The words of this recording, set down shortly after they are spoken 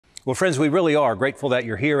Well, friends, we really are grateful that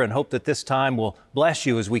you're here and hope that this time will bless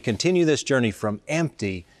you as we continue this journey from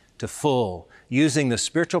empty to full, using the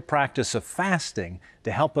spiritual practice of fasting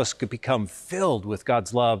to help us become filled with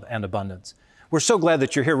God's love and abundance. We're so glad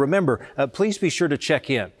that you're here. Remember, please be sure to check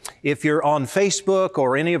in. If you're on Facebook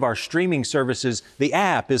or any of our streaming services, the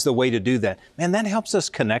app is the way to do that. Man, that helps us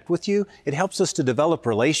connect with you. It helps us to develop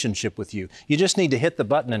relationship with you. You just need to hit the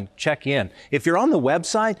button and check in. If you're on the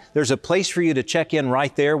website, there's a place for you to check in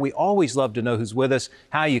right there. We always love to know who's with us,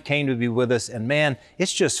 how you came to be with us. And man,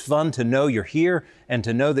 it's just fun to know you're here and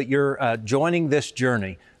to know that you're joining this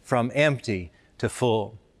journey from empty to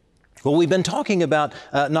full. Well, we've been talking about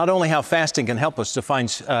not only how fasting can help us to find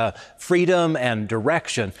freedom and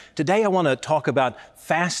direction. Today, I want to talk about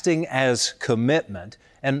fasting as commitment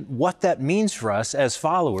and what that means for us as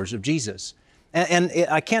followers of Jesus. And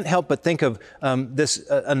I can't help but think of this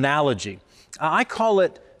analogy. I call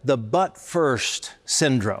it the but first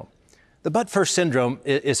syndrome. The but first syndrome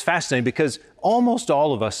is fascinating because almost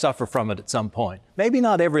all of us suffer from it at some point. Maybe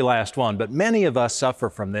not every last one, but many of us suffer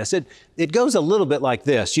from this. It goes a little bit like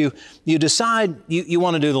this. You decide you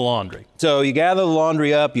want to do the laundry. So you gather the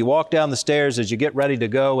laundry up, you walk down the stairs as you get ready to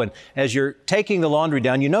go, and as you're taking the laundry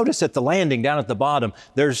down, you notice at the landing down at the bottom,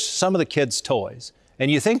 there's some of the kids' toys.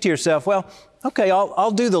 And you think to yourself, well, okay,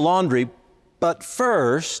 I'll do the laundry, but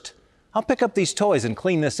first, I'll pick up these toys and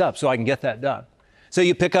clean this up so I can get that done. So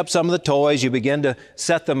you pick up some of the toys, you begin to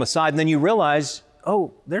set them aside, and then you realize,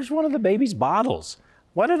 oh, there's one of the baby's bottles.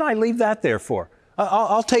 What did I leave that there for?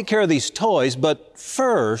 I'll take care of these toys, but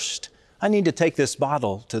first, I need to take this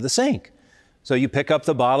bottle to the sink. So you pick up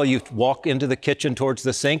the bottle, you walk into the kitchen towards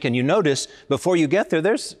the sink, and you notice before you get there,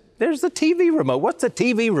 there's the TV remote. What's the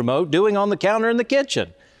TV remote doing on the counter in the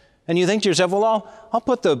kitchen? And you think to yourself, well, I'll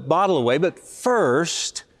put the bottle away, but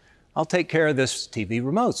first, I'll take care of this TV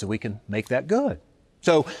remote so we can make that good.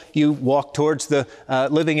 So you walk towards the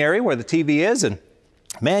living area where the TV is, and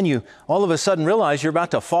man, you all of a sudden realize you're about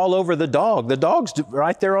to fall over the dog. The dog's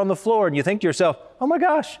right there on the floor, and you think to yourself, oh my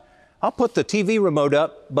gosh, I'll put the TV remote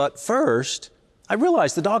up, but first, I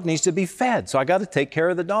realize the dog needs to be fed, so I got to take care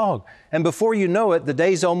of the dog. And before you know it, the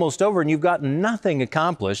day's almost over, and you've got nothing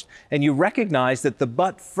accomplished, and you recognize that the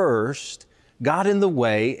but first got in the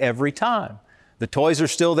way every time. The toys are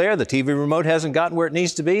still there. The TV remote hasn't gotten where it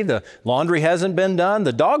needs to be. The laundry hasn't been done.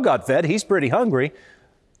 The dog got fed. He's pretty hungry.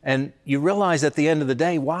 And you realize at the end of the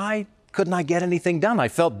day, why couldn't I get anything done? I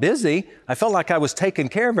felt busy. I felt like I was taking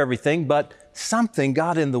care of everything, but something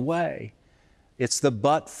got in the way. It's the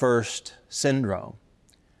but first syndrome.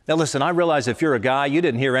 Now listen, I realize if you're a guy, you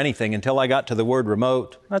didn't hear anything until I got to the word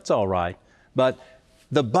remote. That's all right. But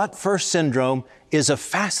the but first syndrome is a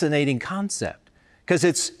fascinating concept.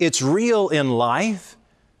 Because it's real in life,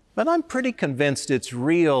 but I'm pretty convinced it's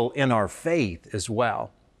real in our faith as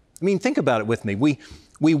well. I mean, think about it with me.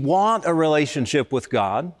 We want a relationship with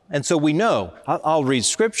God, and so we know I'll read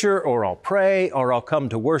Scripture, or I'll pray, or I'll come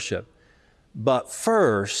to worship. But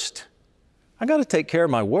first, I got to take care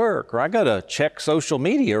of my work, or I got to check social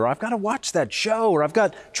media, or I've got to watch that show, or I've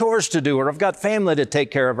got chores to do, or I've got family to take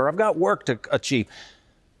care of, or I've got work to achieve.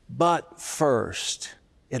 But first,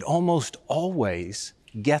 it almost always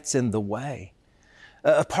gets in the way.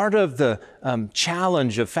 A part of the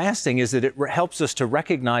challenge of fasting is that it helps us to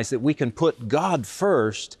recognize that we can put God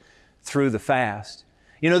first through the fast.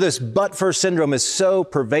 You know, this but first syndrome is so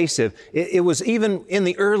pervasive. It was even in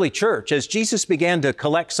the early church. As Jesus began to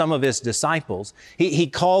collect some of His disciples, He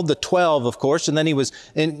called the 12, of course, and then He was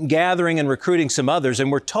gathering and recruiting some others.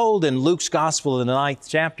 And we're told in Luke's Gospel in the 9th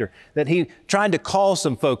chapter that He tried to call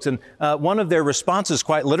some folks. And one of their responses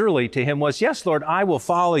quite literally to Him was, yes, Lord, I will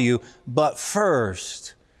follow you, but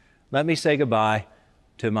first, let me say goodbye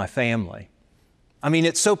to my family. I mean,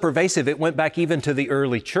 it's so pervasive, it went back even to the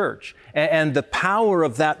early church. And the power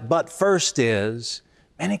of that but first is,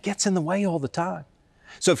 and it gets in the way all the time.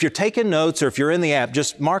 So if you're taking notes or if you're in the app,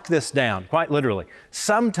 just mark this down, quite literally.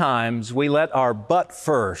 Sometimes we let our but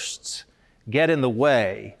firsts get in the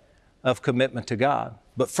way of commitment to God.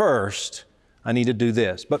 But first, I need to do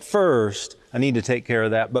this. But first, I need to take care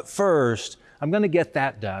of that. But first, I'm going to get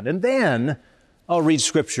that done. And then I'll read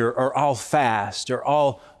Scripture, or I'll fast, or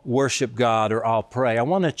I'll worship God, or I'll pray. I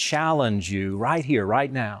want to challenge you right here,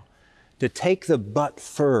 right now, to take the but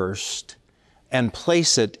first and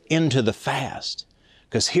place it into the fast.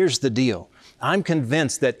 Because here's the deal. I'm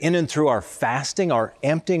convinced that in and through our fasting, our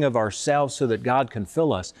emptying of ourselves so that God can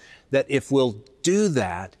fill us, that if we'll do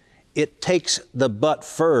that, it takes the but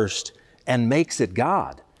first and makes it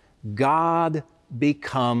God. God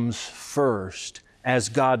becomes first, as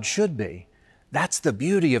God should be. That's the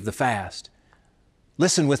beauty of the fast.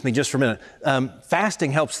 Listen with me just for a minute.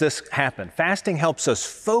 Fasting helps this happen. Fasting helps us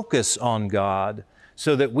focus on God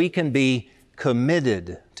so that we can be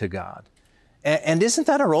committed to God. And isn't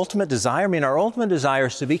that our ultimate desire? I mean, our ultimate desire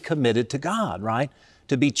is to be committed to God, right?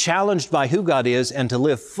 To be challenged by who God is and to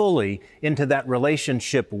live fully into that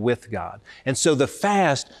relationship with God. And so the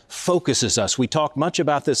fast focuses us. We talked much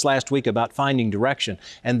about this last week about finding direction.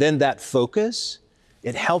 And then that focus,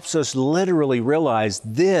 it helps us literally realize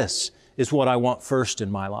this is what I want first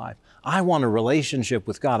in my life. I want a relationship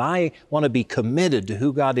with God. I want to be committed to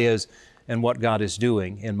who God is and what God is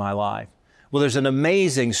doing in my life. Well, there's an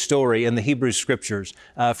amazing story in the Hebrew Scriptures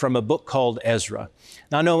from a book called Ezra.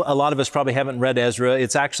 Now, I know a lot of us probably haven't read Ezra.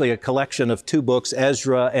 It's actually a collection of two books,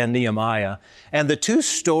 Ezra and Nehemiah. And the two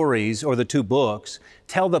stories, or the two books,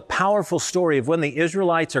 tell the powerful story of when the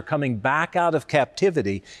Israelites are coming back out of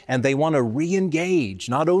captivity and they want to re-engage,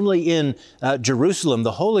 not only in Jerusalem,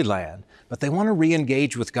 the Holy Land, but they want to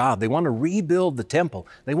re-engage with God. They want to rebuild the temple.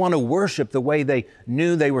 They want to worship the way they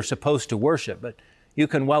knew they were supposed to worship. But you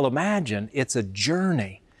can well imagine it's a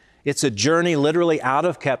journey. It's a journey literally out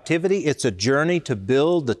of captivity. It's a journey to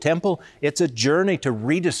build the temple. It's a journey to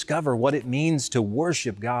rediscover what it means to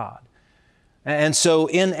worship God. And so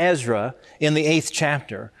in Ezra, in the 8th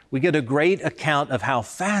chapter, we get a great account of how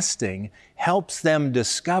fasting helps them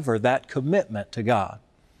discover that commitment to God.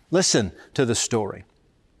 Listen to the story.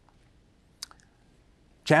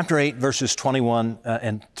 Chapter 8, verses 21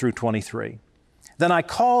 and through 23. Then I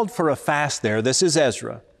called for a fast there. This is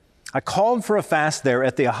Ezra. I called for a fast there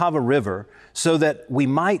at the Ahava River so that we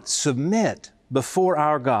might submit before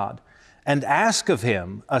our God and ask of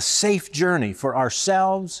Him a safe journey for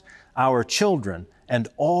ourselves, our children, and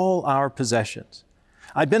all our possessions.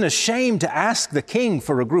 I'd been ashamed to ask the king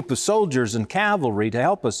for a group of soldiers and cavalry to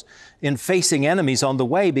help us in facing enemies on the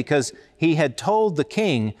way because he had told the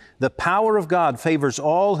king, the power of God favors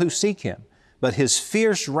all who seek Him, but His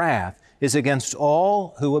fierce wrath is against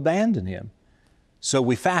all who abandon Him. So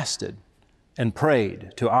we fasted and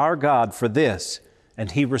prayed to our God for this,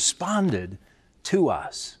 and He responded to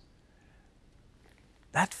us.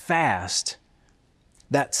 That fast,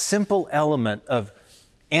 that simple element of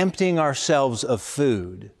emptying ourselves of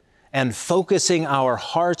food and focusing our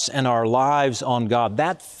hearts and our lives on God,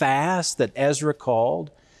 that fast that Ezra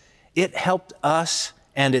called, it helped us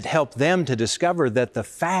and it helped them to discover that the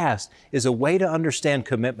fast is a way to understand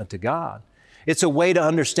commitment to God. It's a way to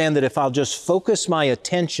understand that if I'll just focus my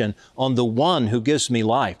attention on the one who gives me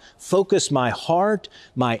life, focus my heart,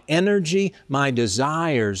 my energy, my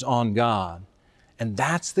desires on God. And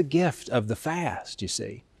that's the gift of the fast, you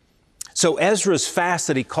see. So Ezra's fast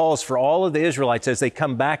that he calls for all of the Israelites as they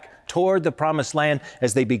come back toward the Promised Land,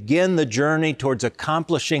 as they begin the journey towards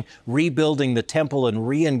accomplishing, rebuilding the temple and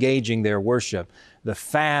re-engaging their worship, the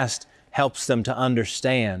fast helps them to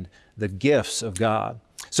understand the gifts of God.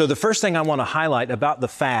 So the first thing I want to highlight about the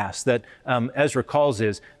fast that Ezra calls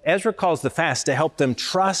the fast to help them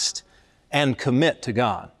trust and commit to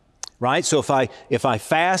God. Right? So if I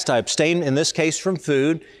fast, I abstain in this case from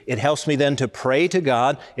food, it helps me then to pray to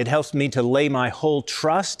God. It helps me to lay my whole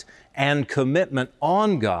trust and commitment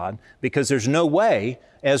on God, because there's no way,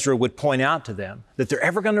 Ezra would point out to them, that they're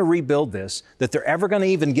ever going to rebuild this, that they're ever going to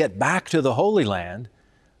even get back to the Holy Land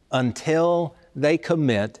until they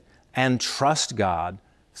commit and trust God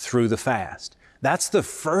through the fast. That's the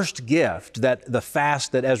first gift that the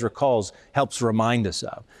fast that Ezra calls helps remind us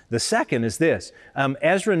of. The second is this.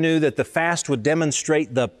 Ezra knew that the fast would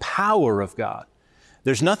demonstrate the power of God.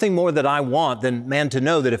 There's nothing more that I want than, man, to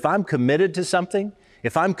know that if I'm committed to something,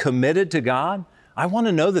 if I'm committed to God, I want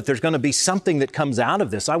to know that there's going to be something that comes out of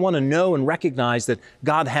this. I want to know and recognize that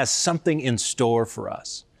God has something in store for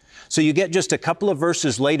us. So you get just a couple of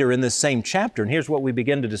verses later in this same chapter, and here's what we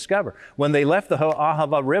begin to discover. When they left the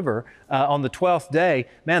Ahava River on the 12th day,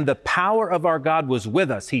 man, the power of our God was with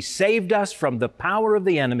us. He saved us from the power of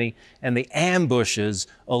the enemy and the ambushes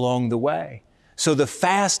along the way. So the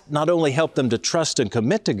fast not only helped them to trust and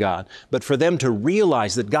commit to God, but for them to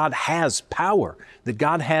realize that God has power, that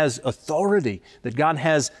God has authority, that God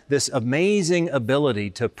has this amazing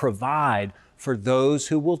ability to provide for those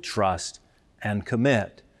who will trust and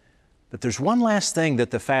commit. But there's one last thing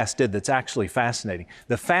that the fast did that's actually fascinating.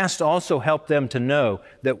 The fast also helped them to know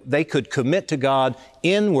that they could commit to God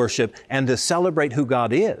in worship and to celebrate who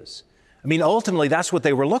God is. I mean, ultimately, that's what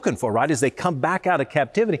they were looking for, right? As they come back out of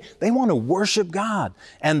captivity, they want to worship God.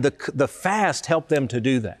 And the fast helped them to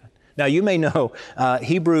do that. Now, you may know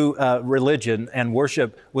Hebrew religion and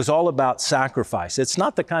worship was all about sacrifice. It's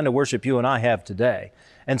not the kind of worship you and I have today.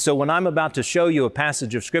 And so when I'm about to show you a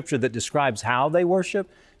passage of Scripture that describes how they worship,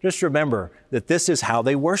 just remember that this is how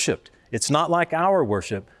they worshiped. It's not like our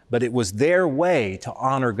worship, but it was their way to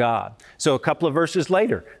honor God. So a couple of verses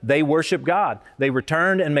later, they worshiped God. They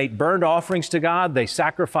returned and made burnt offerings to God. They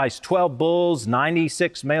sacrificed 12 bulls,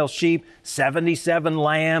 96 male sheep, 77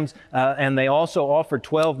 lambs, and they also offered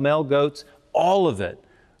 12 male goats. All of it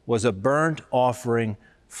was a burnt offering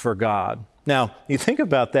for God. Now, you think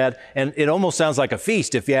about that, and it almost sounds like a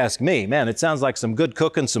feast if you ask me. Man, it sounds like some good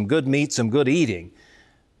cooking, some good meat, some good eating.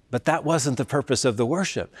 But that wasn't the purpose of the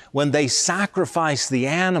worship. When they sacrificed the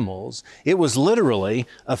animals, it was literally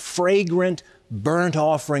a fragrant burnt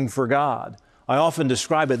offering for God. I often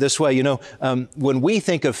describe it this way, when we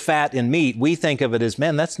think of fat and meat, we think of it as,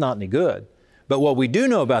 man, that's not any good. But what we do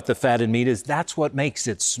know about the fat and meat is that's what makes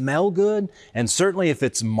it smell good. And certainly if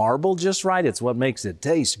it's marbled just right, it's what makes it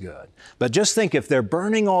taste good. But just think, if they're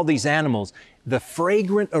burning all these animals, the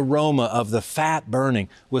fragrant aroma of the fat burning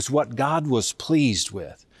was what God was pleased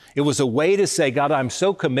with. It was a way to say, God, I'm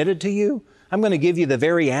so committed to you. I'm going to give you the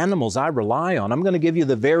very animals I rely on. I'm going to give you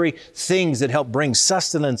the very things that help bring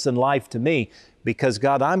sustenance and life to me, because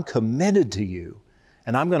God, I'm committed to you.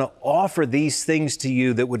 And I'm going to offer these things to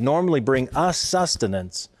you that would normally bring us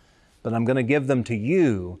sustenance, but I'm going to give them to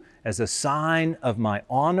you as a sign of my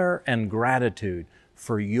honor and gratitude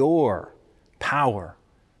for your power,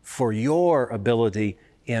 for your ability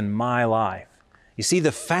in my life. You see,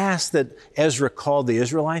 the fast that Ezra called the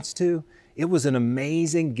Israelites to, it was an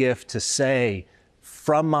amazing gift to say,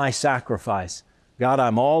 from my sacrifice, God,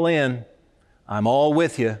 I'm all in, I'm all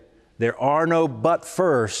with you. There are no but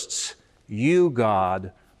firsts. You,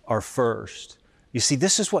 God, are first. You see,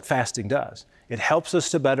 this is what fasting does. It helps us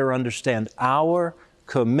to better understand our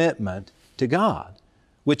commitment to God,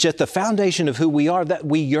 which at the foundation of who we are, that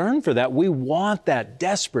we yearn for that. We want that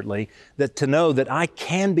desperately, that to know that I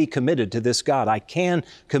can be committed to this God. I can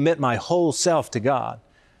commit my whole self to God.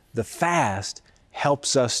 The fast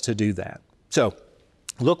helps us to do that. So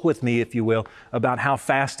look with me, if you will, about how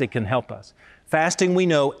fasting can help us. Fasting, we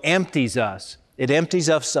know, empties us. It empties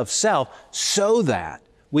us of self so that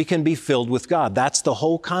we can be filled with God. That's the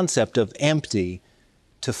whole concept of empty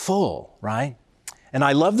to full, right? And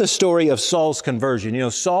I love the story of Saul's conversion.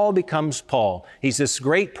 Saul becomes Paul. He's this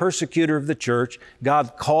great persecutor of the church.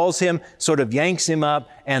 God calls him, sort of yanks him up,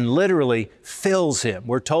 and literally fills him.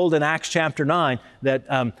 We're told in Acts chapter 9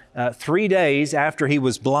 that 3 days after he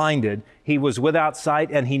was blinded, he was without sight,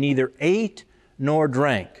 and he neither ate nor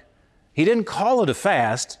drank. He didn't call it a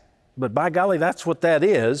fast, but by golly, that's what that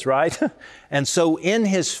is, right? And so in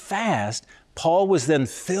his fast, Paul was then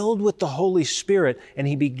filled with the Holy Spirit, and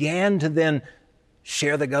he began to then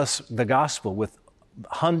share the gospel with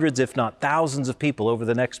hundreds, if not thousands of people over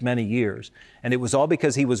the next many years. And it was all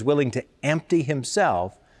because he was willing to empty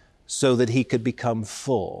himself so that he could become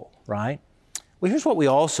full, right? Well, here's what we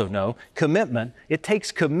also know. Commitment. It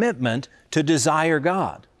takes commitment to desire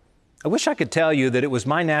God. I wish I could tell you that it was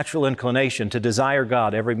my natural inclination to desire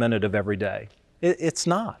God every minute of every day. It's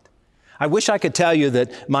not. I wish I could tell you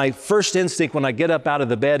that my first instinct when I get up out of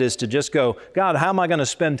the bed is to just go, God, how am I going to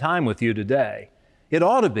spend time with you today? It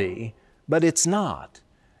ought to be, but it's not.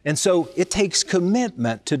 And so it takes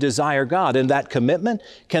commitment to desire God. And that commitment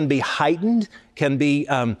can be heightened, can be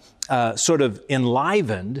sort of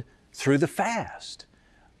enlivened through the fast.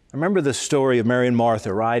 Remember the story of Mary and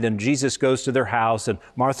Martha, right? And Jesus goes to their house, and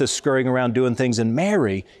Martha's scurrying around doing things, and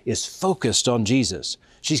Mary is focused on Jesus.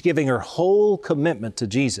 She's giving her whole commitment to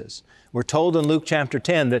Jesus. We're told in Luke chapter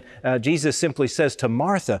 10 that Jesus simply says to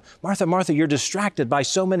Martha, Martha, Martha, you're distracted by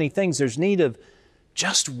so many things. There's need of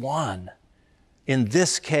just one. In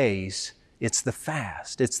this case, it's the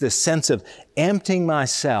fast. It's this sense of emptying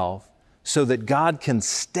myself so that God can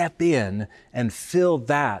step in and fill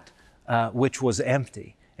that which was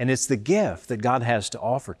empty. And it's the gift that God has to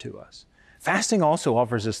offer to us. Fasting also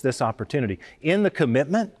offers us this opportunity. In the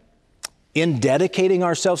commitment, in dedicating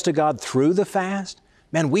ourselves to God through the fast,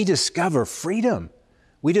 man, we discover freedom.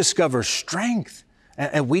 We discover strength,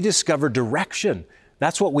 and we discover direction.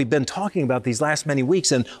 That's what we've been talking about these last many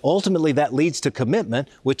weeks. And ultimately that leads to commitment,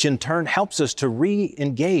 which in turn helps us to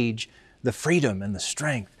re-engage the freedom and the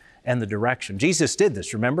strength and the direction. Jesus did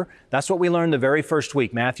this, remember? That's what we learned the very first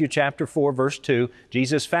week. Matthew chapter 4, verse 2,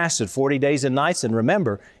 Jesus fasted 40 days and nights. And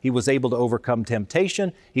remember, He was able to overcome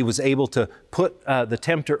temptation. He was able to put the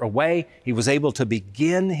tempter away. He was able to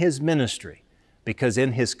begin His ministry because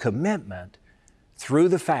in His commitment through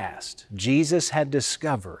the fast, Jesus had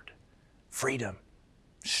discovered freedom,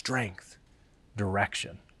 strength,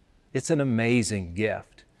 direction. It's an amazing gift.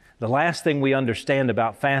 The last thing we understand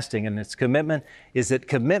about fasting and its commitment is that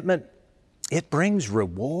commitment, it brings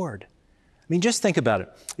reward. I mean, just think about it.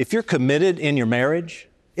 If you're committed in your marriage,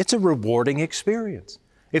 it's a rewarding experience.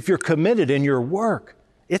 If you're committed in your work,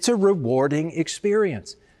 it's a rewarding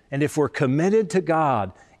experience. And if we're committed to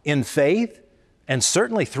God in faith, and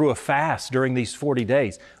certainly through a fast during these 40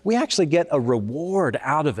 days, we actually get a reward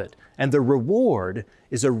out of it. And the reward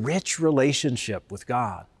is a rich relationship with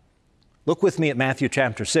God. Look with me at Matthew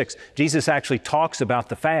chapter 6. Jesus actually talks about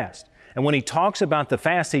the fast. And when He talks about the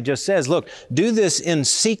fast, He just says, look, do this in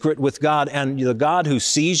secret with God, and the God who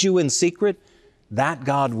sees you in secret, that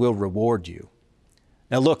God will reward you.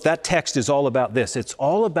 Now look, that text is all about this. It's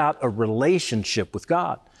all about a relationship with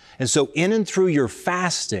God. And so in and through your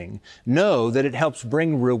fasting, know that it helps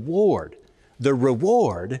bring reward. The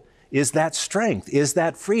reward is that strength, is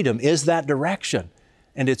that freedom, is that direction.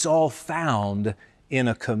 And it's all found in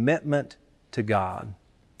a commitment to God.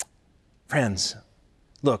 Friends,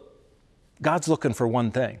 look, God's looking for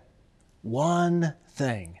one thing. One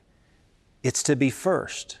thing. It's to be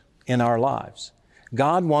first in our lives.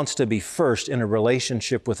 God wants to be first in a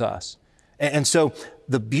relationship with us. And so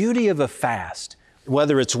the beauty of a fast,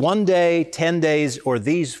 whether it's 1 day, 10 days, or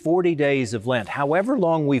these 40 days of Lent, however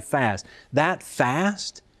long we fast, that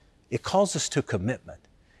fast, it calls us to commitment.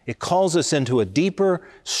 It calls us into a deeper,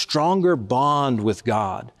 stronger bond with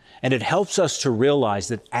God. And it helps us to realize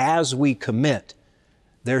that as we commit,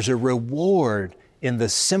 there's a reward in the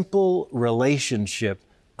simple relationship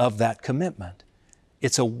of that commitment.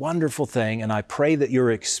 It's a wonderful thing, and I pray that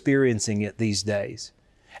you're experiencing it these days.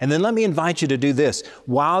 And then let me invite you to do this.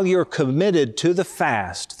 While you're committed to the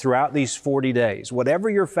fast throughout these 40 days, whatever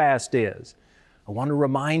your fast is, I want to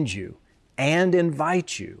remind you and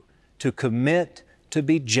invite you to commit to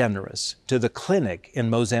be generous to the clinic in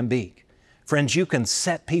Mozambique. Friends, you can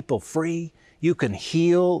set people free. You can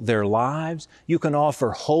heal their lives. You can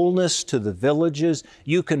offer wholeness to the villages.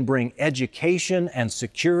 You can bring education and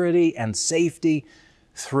security and safety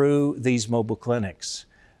through these mobile clinics.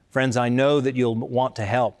 Friends, I know that you'll want to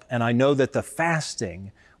help, and I know that the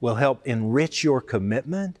fasting will help enrich your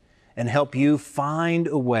commitment and help you find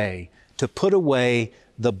a way to put away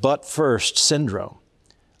the but first syndrome.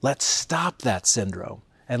 Let's stop that syndrome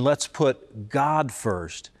and let's put God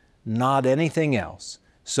first, not anything else,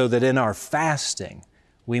 so that in our fasting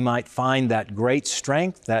we might find that great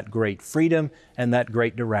strength, that great freedom, and that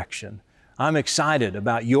great direction. I'm excited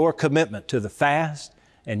about your commitment to the fast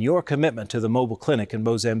and your commitment to the mobile clinic in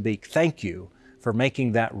Mozambique. Thank you for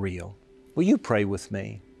making that real. Will you pray with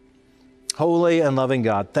me? Holy and loving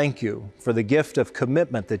God, thank you for the gift of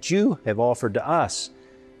commitment that you have offered to us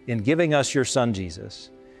in giving us your Son,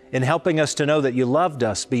 Jesus, in helping us to know that you loved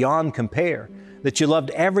us beyond compare, that you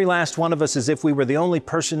loved every last one of us as if we were the only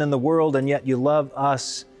person in the world, and yet you love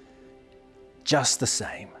us just the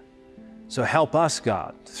same. So help us,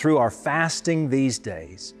 God, through our fasting these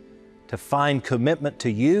days, to find commitment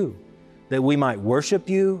to you, that we might worship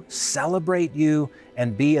you, celebrate you,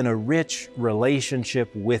 and be in a rich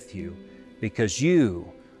relationship with you, because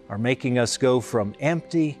you are making us go from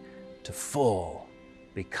empty to full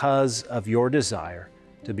because of your desire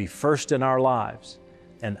to be first in our lives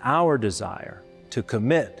and our desire to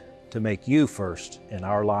commit to make you first in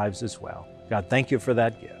our lives as well. God, thank you for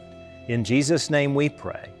that gift. In Jesus' name we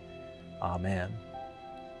pray. Amen.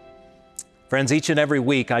 Friends, each and every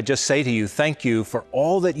week I just say to you, thank you for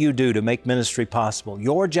all that you do to make ministry possible.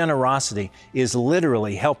 Your generosity is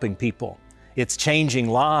literally helping people. It's changing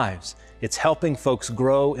lives. It's helping folks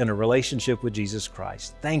grow in a relationship with Jesus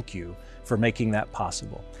Christ. Thank you for making that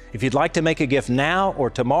possible. If you'd like to make a gift now or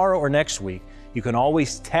tomorrow or next week, you can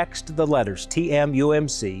always text the letters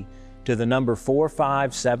TMUMC to the number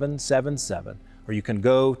 45777, or you can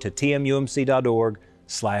go to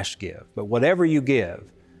tmumc.org/give. But whatever you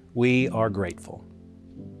give, we are grateful.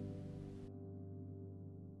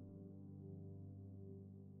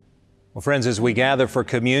 Well, friends, as we gather for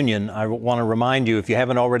communion, I want to remind you, if you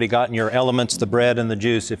haven't already gotten your elements, the bread and the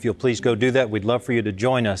juice, if you'll please go do that. We'd love for you to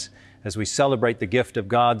join us as we celebrate the gift of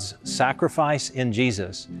God's sacrifice in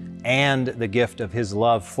Jesus and the gift of His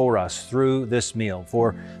love for us through this meal.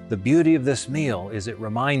 For the beauty of this meal is it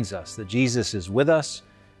reminds us that Jesus is with us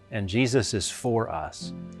and Jesus is for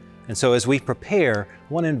us. And so as we prepare,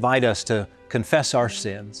 I want to invite us to confess our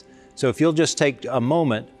sins. So if you'll just take a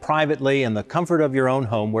moment privately in the comfort of your own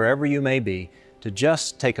home, wherever you may be, to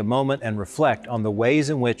just take a moment and reflect on the ways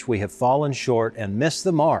in which we have fallen short and missed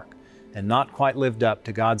the mark and not quite lived up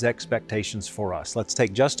to God's expectations for us. Let's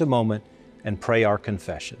take just a moment and pray our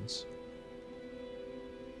confessions.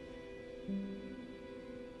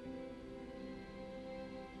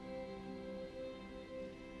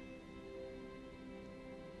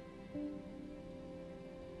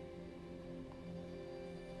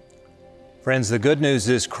 Friends, the good news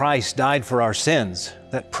is Christ died for our sins.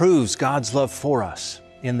 That proves God's love for us.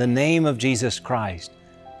 In the name of Jesus Christ,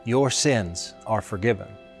 your sins are forgiven.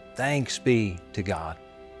 Thanks be to God.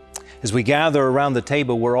 As we gather around the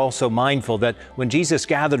table, we're also mindful that when Jesus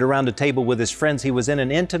gathered around a table with His friends, He was in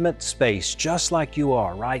an intimate space, just like you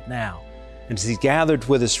are right now. And as He gathered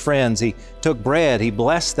with His friends, He took bread, He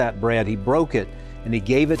blessed that bread, He broke it, and He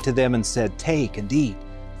gave it to them and said, "Take and eat,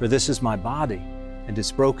 for this is my body, and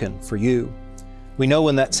it's broken for you." We know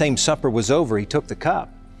when that same supper was over, He took the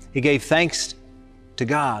cup. He gave thanks to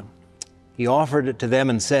God. He offered it to them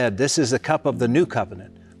and said, "This is the cup of the new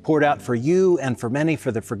covenant, poured out for you and for many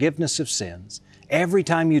for the forgiveness of sins. Every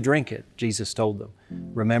time you drink it," Jesus told them,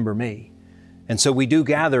 "remember me." And so we do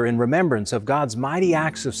gather in remembrance of God's mighty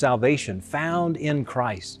acts of salvation found in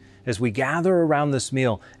Christ as we gather around this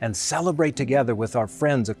meal and celebrate together with our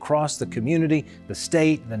friends across the community, the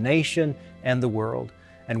state, the nation, and the world.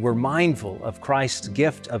 And we're mindful of Christ's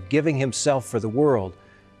gift of giving Himself for the world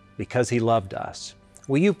because He loved us.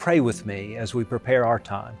 Will you pray with me as we prepare our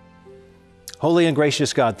time? Holy and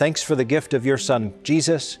gracious God, thanks for the gift of your Son,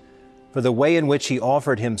 Jesus, for the way in which He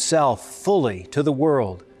offered Himself fully to the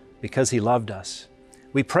world because He loved us.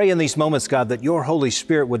 We pray in these moments, God, that your Holy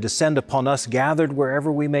Spirit would descend upon us gathered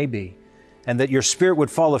wherever we may be, and that your Spirit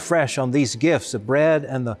would fall afresh on these gifts of bread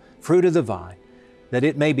and the fruit of the vine, that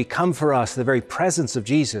it may become for us the very presence of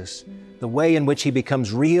Jesus, the way in which He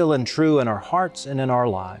becomes real and true in our hearts and in our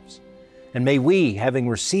lives. And may we, having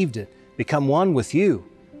received it, become one with you,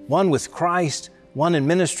 one with Christ, one in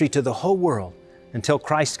ministry to the whole world, until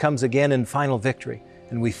Christ comes again in final victory,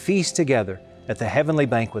 and we feast together at the heavenly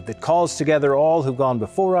banquet that calls together all who've gone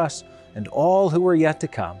before us and all who are yet to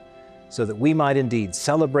come, so that we might indeed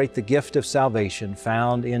celebrate the gift of salvation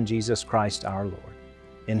found in Jesus Christ our Lord,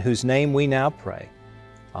 in whose name we now pray.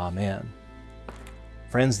 Amen.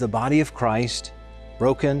 Friends, the body of Christ,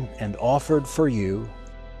 broken and offered for you,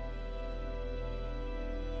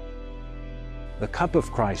 the cup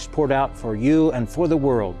of Christ poured out for you and for the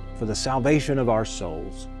world for the salvation of our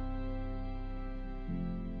souls.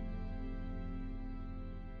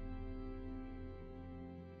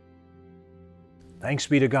 Thanks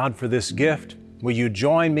be to God for this gift. Will you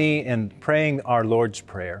join me in praying our Lord's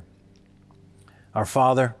Prayer? Our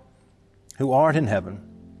Father, who art in heaven,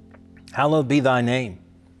 hallowed be thy name.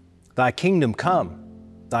 Thy kingdom come,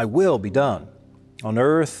 thy will be done, on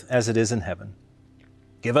earth as it is in heaven.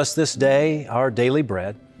 Give us this day our daily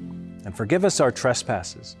bread, and forgive us our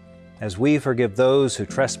trespasses, as we forgive those who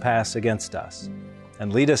trespass against us.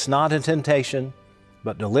 And lead us not into temptation,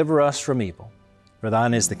 but deliver us from evil. For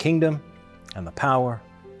thine is the kingdom, and the power,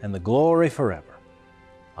 and the glory forever.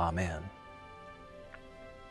 Amen.